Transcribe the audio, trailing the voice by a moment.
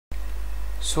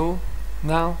So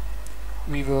now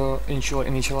we will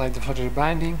initialize the Flutter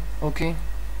binding. Okay,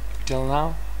 till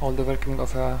now all the working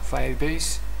of a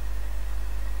Firebase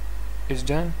is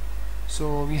done,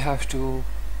 so we have to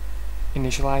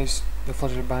initialize the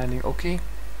Flutter binding. Okay,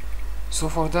 so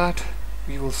for that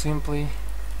we will simply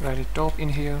write it top in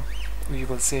here. We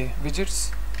will say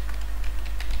widgets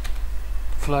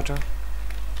Flutter,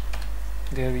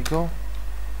 there we go,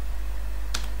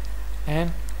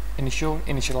 and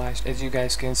initialized. As you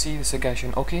guys can see, the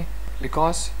suggestion, okay,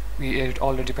 because we added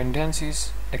all the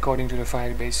dependencies according to the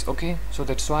Firebase. Okay, so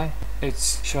that's why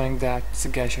it's showing that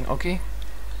suggestion. Okay,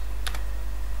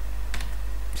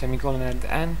 semicolon at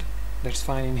the end, that's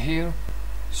fine in here.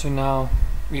 So now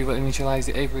we will initialize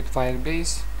the app with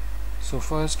Firebase. So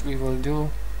first we will do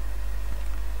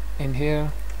in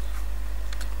here,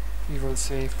 we will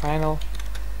say final.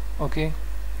 Okay,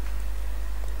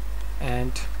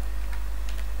 and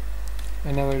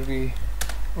whenever we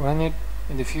run it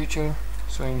in the future,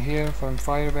 so in here from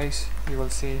Firebase we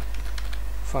will say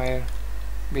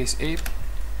Firebase app,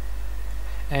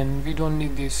 and we don't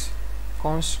need this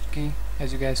const key,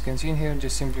 as you guys can see in here.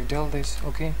 Just simply tell this.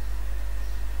 Okay,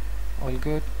 all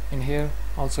good. In here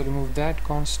also remove that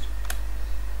const.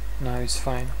 Now it's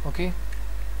fine. Okay,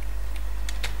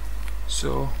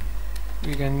 so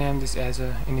we can name this as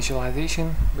a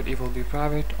initialization, but it will be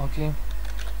private. Okay,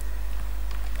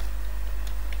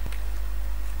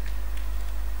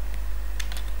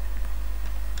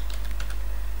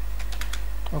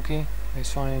 okay,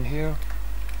 it's fine in here.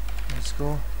 Let's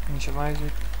go initialize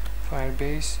it,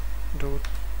 Firebase dot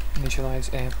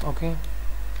initialize app. Okay,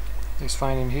 it's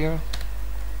fine in here.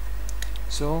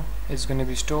 So it's going to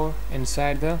be stored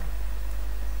inside the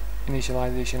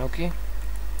initialization. Okay,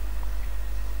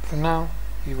 for now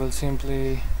we will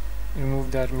simply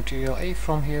remove that material A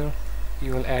from here.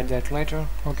 You will add that later.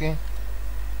 Okay,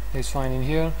 it's fine in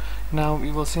here. Now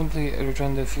we will simply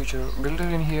return the future builder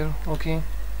in here. Okay,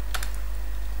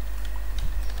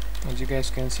 as you guys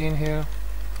can see in here,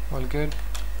 all good.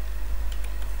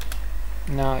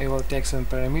 Now it will take some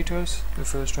parameters. The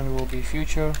first one will be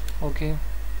future. Okay,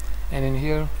 and in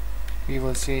here we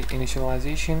will say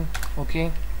initialization.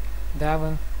 Okay, that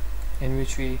one, in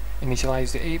which we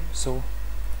initialize the app. So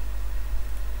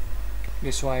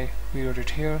that's why we wrote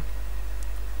it here.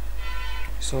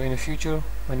 So in the future,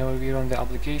 whenever we run the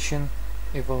application,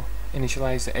 it will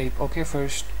initialize the app. Okay,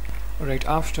 first, right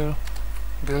after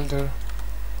builder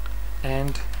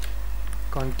and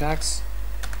contacts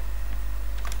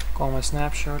comma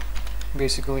snapshot,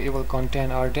 basically it will contain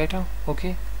our data.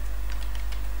 Okay,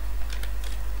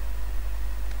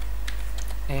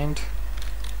 and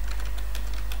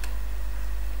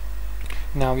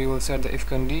now we will set the if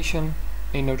condition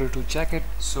in order to check it.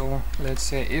 So let's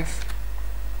say if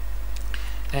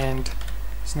and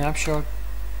snapshot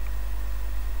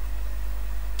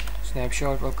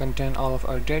will contain all of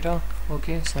our data.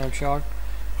 Okay, snapshot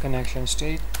connection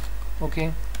state.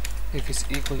 Okay, if it's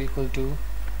equal to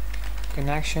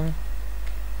connection,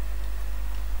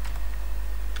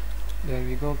 there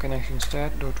we go, connection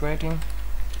state dot rating,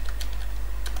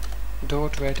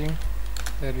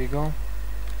 there we go.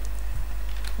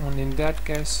 And in that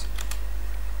case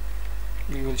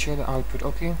we will show the output.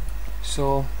 Okay,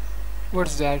 so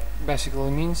what's that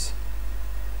basically means?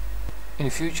 In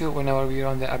the future, whenever we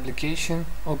run the application,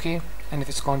 okay, and if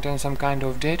it's contains some kind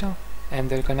of data, and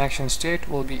the connection state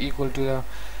will be equal to the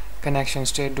connection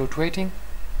state dot rating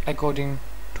according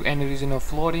to any reason of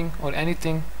floating or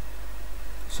anything.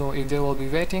 So if there will be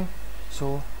waiting,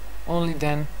 so only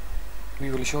then we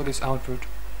will show this output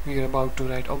we are about to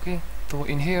write. Okay, so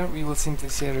in here we will simply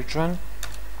say return,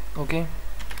 okay,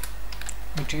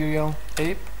 material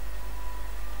app,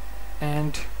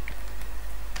 and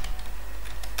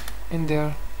in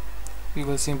there we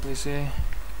will simply say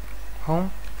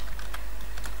home,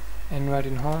 and right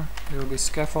in home there will be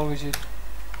scaffold widget.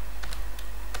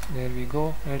 There we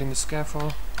go, right in the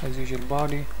scaffold as usual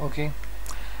body. Okay,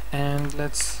 and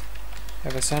let's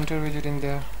have a center widget in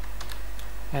there,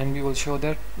 and we will show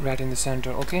that right in the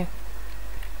center. Okay,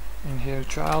 and here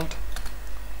child,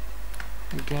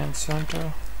 again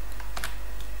center,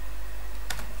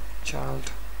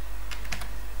 child,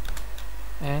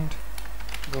 and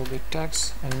go with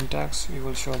text, and in text we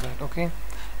will show that. Okay,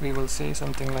 we will say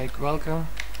something like welcome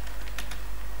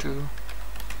to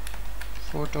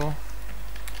photo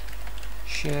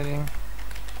sharing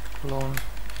loan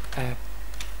app.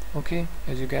 Okay,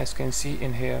 as you guys can see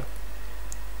in here.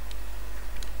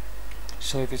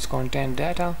 So if it's contain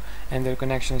data and their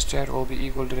connection state will be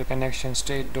equal to the connection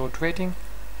state dot rating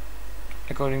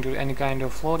according to any kind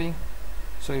of floating.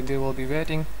 So if they will be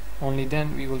waiting, only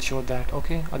then we will show that.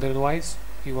 Okay, otherwise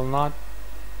he will not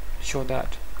show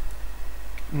that.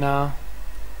 Now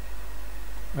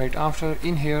right after,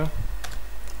 in here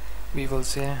we will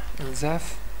say else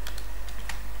if.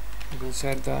 We will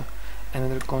set the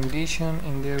another condition.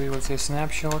 In there we will say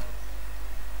snapshot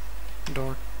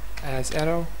dot as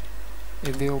error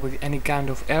if there will be any kind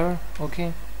of error.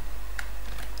 Okay,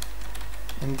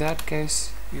 in that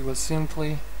case we will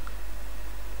simply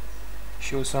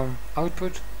show some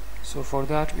output. So for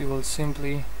that we will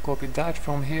simply copy that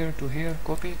from here to here,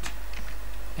 copy it,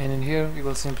 and in here we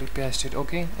will simply paste it.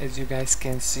 Okay, as you guys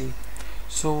can see.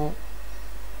 So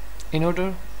in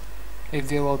order, if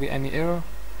there will be any error,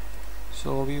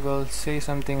 so we will say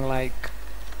something like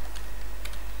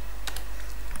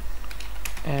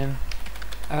an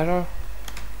error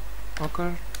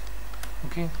occurred.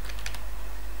 Okay,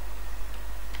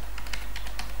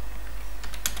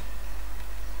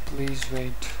 please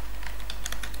wait,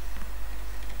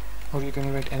 or you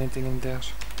can write anything in there.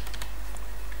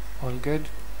 All good.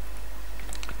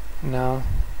 Now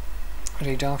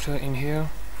right after, in here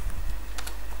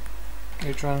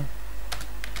return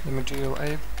the material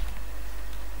app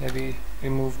that we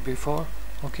removed before.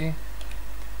 Okay,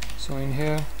 so in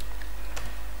here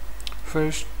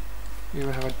first we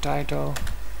will have a title,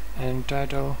 and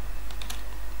title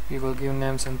we will give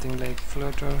name something like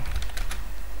Flutter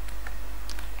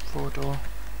photo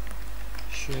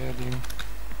sharing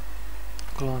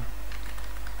clone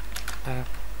app.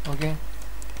 Okay,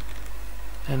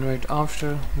 and right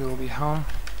after we will be home,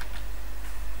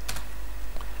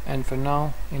 and for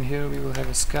now in here we will have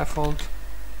a scaffold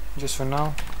just for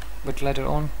now, but later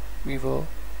on we will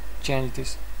change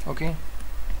this. Okay,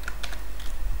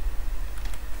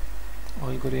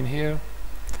 all good in here.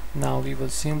 Now we will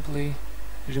simply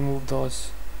remove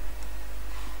those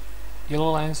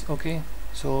yellow lines. Okay,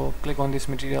 so click on this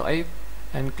material app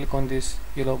and click on this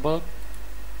yellow bulb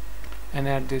and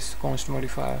add this const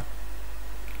modifier.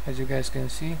 As you guys can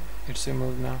see, it's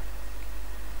removed now.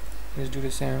 Let's do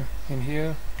the same in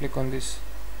here. Click on this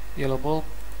yellow bulb,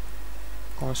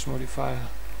 const modifier,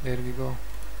 there we go.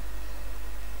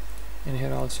 In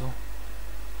here also,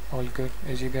 all good,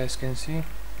 as you guys can see.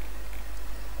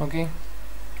 Okay,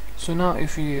 so now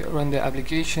if we run the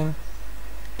application,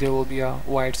 there will be a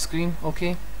white screen.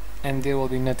 Okay, and there will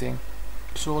be nothing.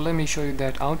 So let me show you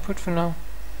that output for now,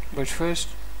 but first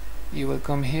you will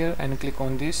come here and click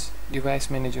on this device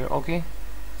manager. Okay,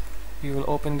 you will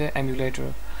open the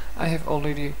emulator. I have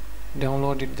already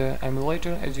downloaded the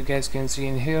emulator, as you guys can see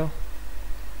in here,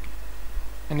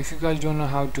 and if you guys don't know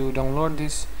how to download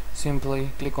this,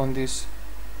 simply click on this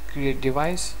create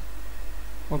device.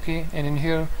 Okay, and in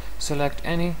here select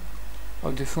any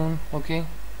of the phone. Okay,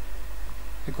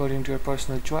 according to your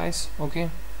personal choice. Okay,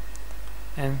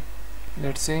 and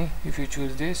let's say if you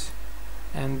choose this,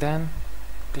 and then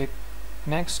click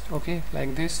next. Okay,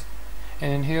 like this,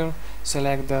 and in here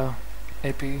select the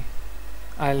API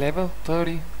level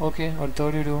 30. Okay, or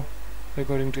 32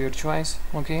 according to your choice.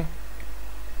 Okay,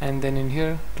 and then in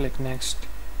here click next.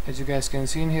 As you guys can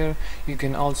see in here, you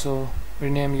can also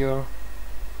rename your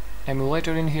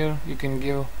emulator. In here you can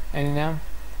give any name.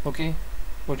 Okay,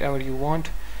 whatever you want,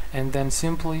 and then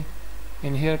simply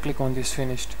in here click on this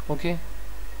finished. Okay,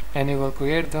 and it will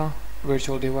create the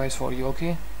virtual device for you.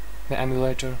 Okay, the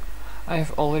emulator. I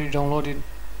have already downloaded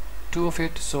 2 of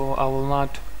it, so I will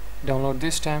not download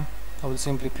this time. I will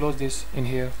simply close this in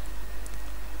here.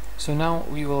 So now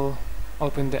we will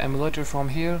open the emulator from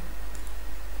here.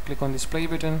 Click on this play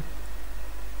button.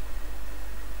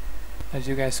 As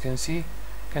you guys can see,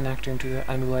 connecting to the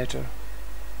emulator.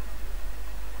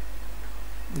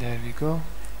 There we go.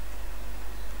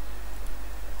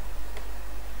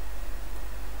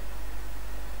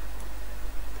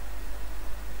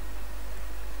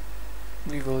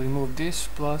 We will remove this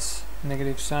plus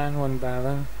negative sign one by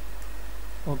one.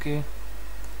 Okay,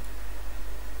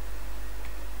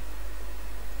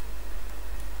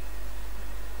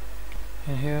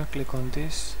 and here click on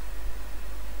this,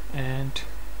 and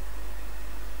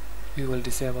we will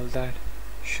disable that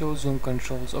show zoom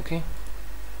controls. Okay,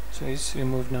 so it's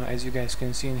removed now, as you guys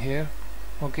can see in here.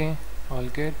 Okay, all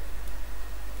good.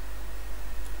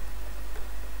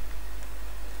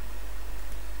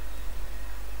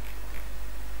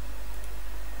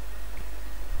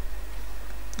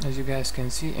 As you guys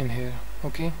can see in here.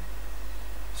 Okay,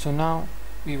 so now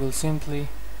we will simply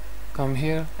come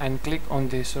here and click on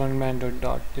this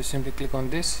run-man.dot. Just simply click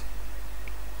on this.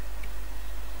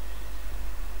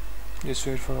 Just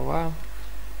wait for a while.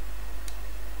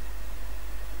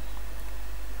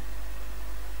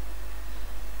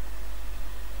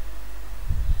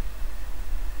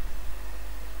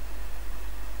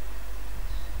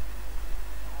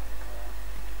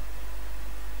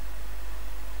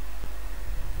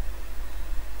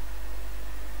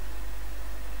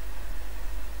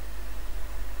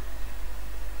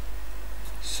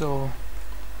 So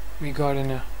we got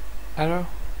an error.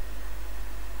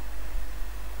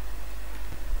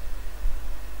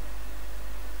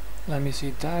 Let me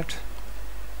see that.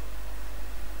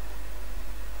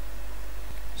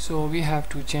 So we have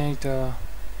to change the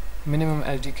minimum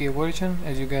SDK version.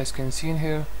 As you guys can see in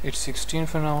here, it's 16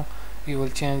 for now. We will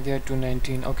change that to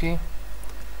 19. Okay,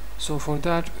 so for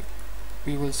that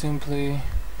we will simply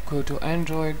go to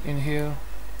Android. In here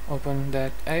open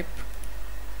that app,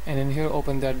 and in here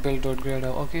open that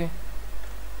build.gradle. okay,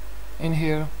 in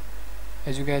here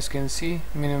as you guys can see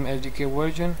minimum SDK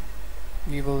version,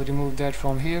 we will remove that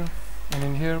from here, and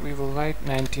in here we will write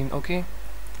 19. okay,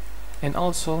 and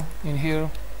also in here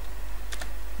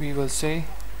we will say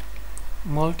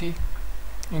multi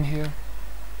in here,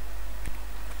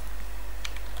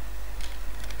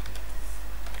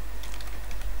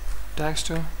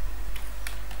 texture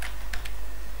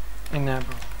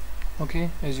enable. okay,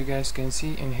 as you guys can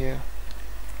see in here,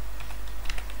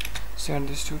 set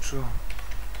this to true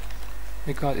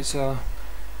because it's a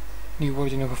new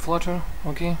version of a Flutter.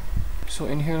 okay, so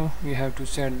in here we have to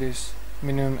set this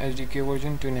minimum SDK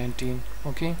version to 19.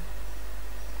 okay,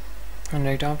 and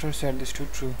right after set this to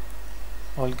true.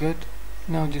 All good.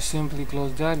 Now just simply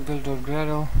close that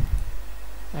build.gradle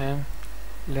and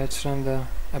let's run the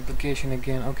application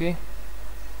again. okay,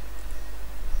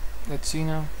 let's see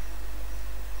now.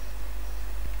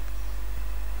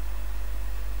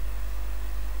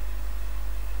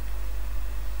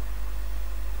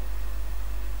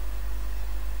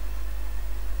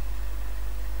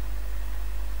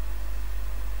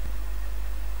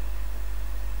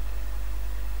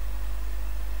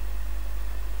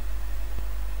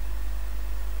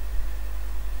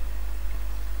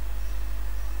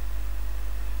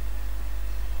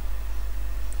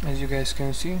 As you guys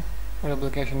can see, our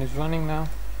application is running now.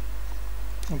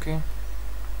 okay,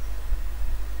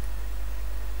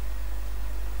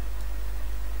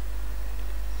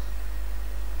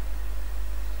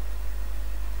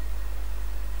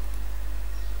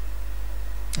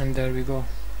 and there we go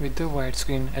with the white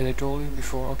screen as I told you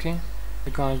before. okay,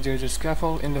 because there's a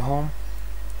scaffold in the home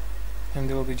and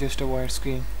there will be just a white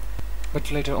screen,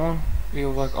 but later on we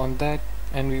will work on that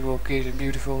and we will create a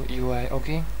beautiful UI.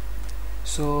 okay,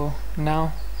 so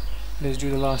now let's do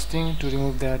the last thing to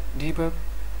remove that debug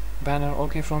banner.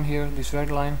 okay, from here this red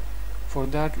line. For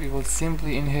that we will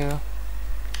simply in here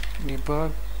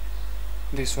debug,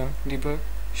 this one debug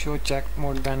show check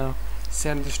mode banner,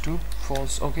 set this to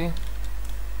false. okay,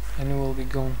 and it will be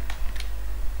gone.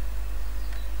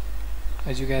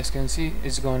 As you guys can see,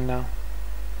 it's gone now.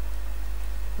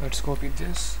 Let's copy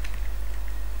this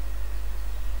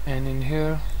and in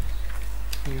here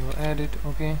we will add it.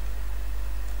 okay,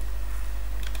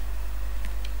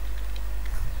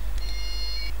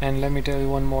 and let me tell you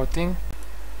one more thing.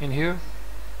 In here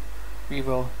we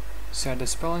will set the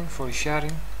spelling for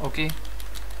sharing. okay,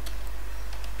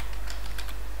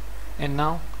 and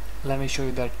now let me show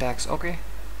you that tags. okay,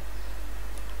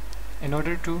 in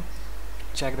order to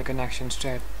check the connection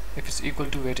state if it's equal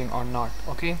to waiting or not.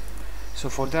 okay, so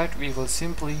for that we will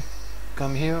simply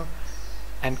come here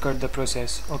and cut the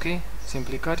process. okay,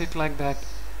 simply cut it like that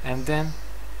and then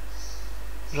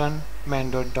run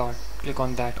main.dot, click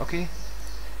on that. okay,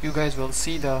 you guys will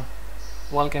see the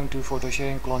welcome to photo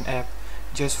sharing clone app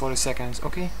just for a second.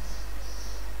 okay,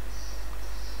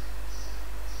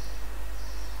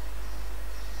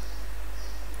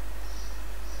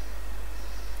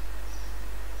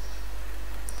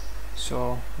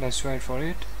 so let's wait for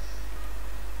it.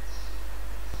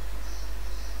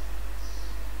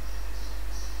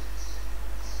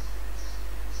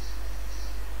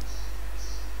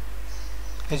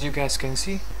 As you guys can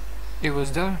see, it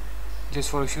was there just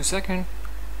for a few seconds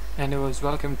and it was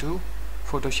welcome to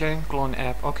photo sharing clone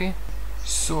app. okay,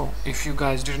 so if you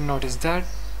guys didn't notice that,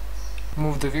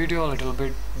 move the video a little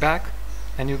bit back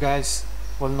and you guys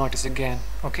will notice again.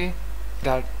 okay,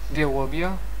 that there will be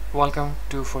a welcome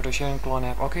to photo sharing clone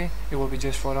app. okay, it will be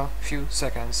just for a few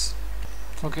seconds.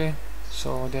 okay,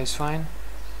 so that's fine,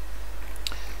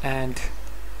 and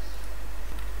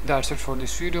that's it for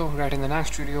this video. Right in the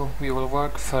next video we will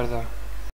work further.